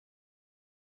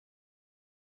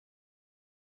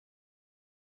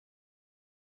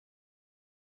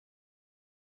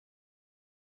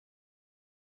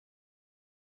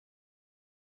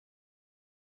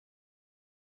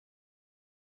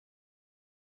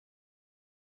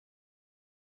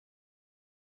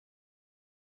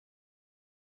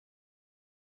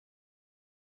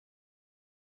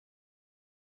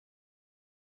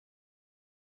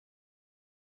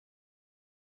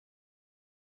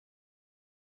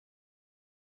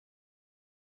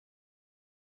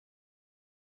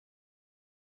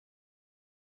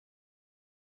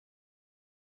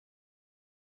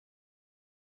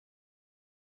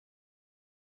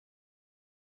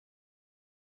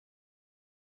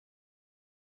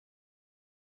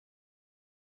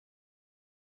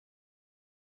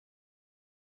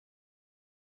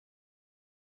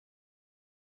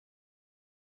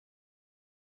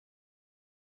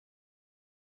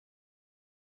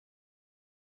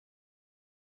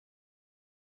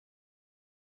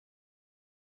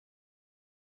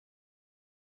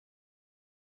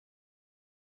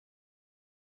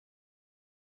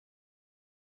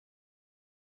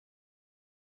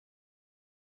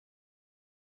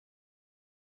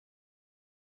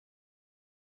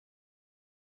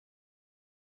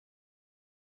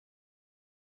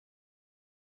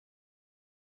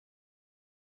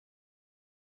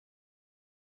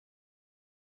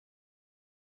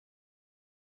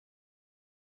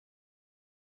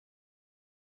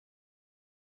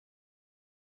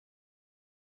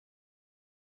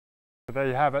There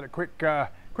you have it, a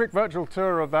quick virtual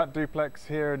tour of that duplex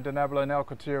here in Denebla in El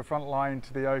Cotillo, front line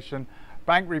to the ocean.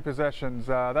 Bank repossessions,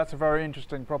 that's a very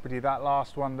interesting property, that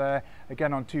last one there,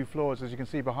 again on 2 floors. As you can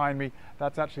see behind me,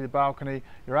 that's actually the balcony.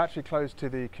 You're actually close to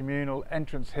the communal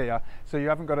entrance here, so you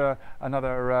haven't got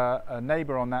another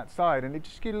neighbour on that side, and it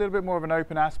just gives you a little bit more of an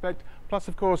open aspect. Plus,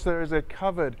 of course, there is a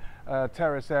covered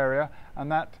terrace area, and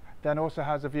that then also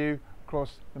has a view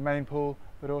across the main pool,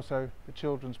 but also the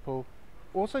children's pool.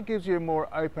 Also gives you a more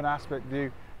open aspect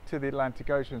view to the Atlantic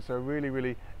Ocean, so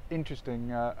really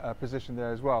interesting position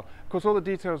there as well. Of course, all the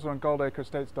details are on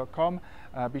goldacreestates.com.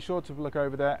 Be sure to look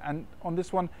over there, and on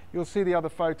this one you'll see the other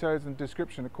photos and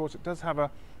description. Of course, it does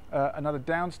have another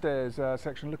downstairs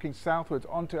section looking southwards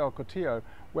onto El Cotillo,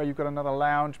 where you've got another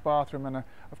lounge, bathroom, and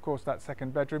of course that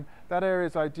second bedroom. That area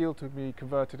is ideal to be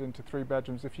converted into 3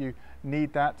 bedrooms if you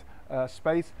need that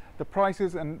space. The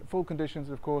prices and full conditions,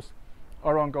 of course,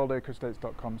 are on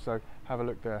goldacreestates.com, so have a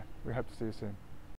look there. We hope to see you soon.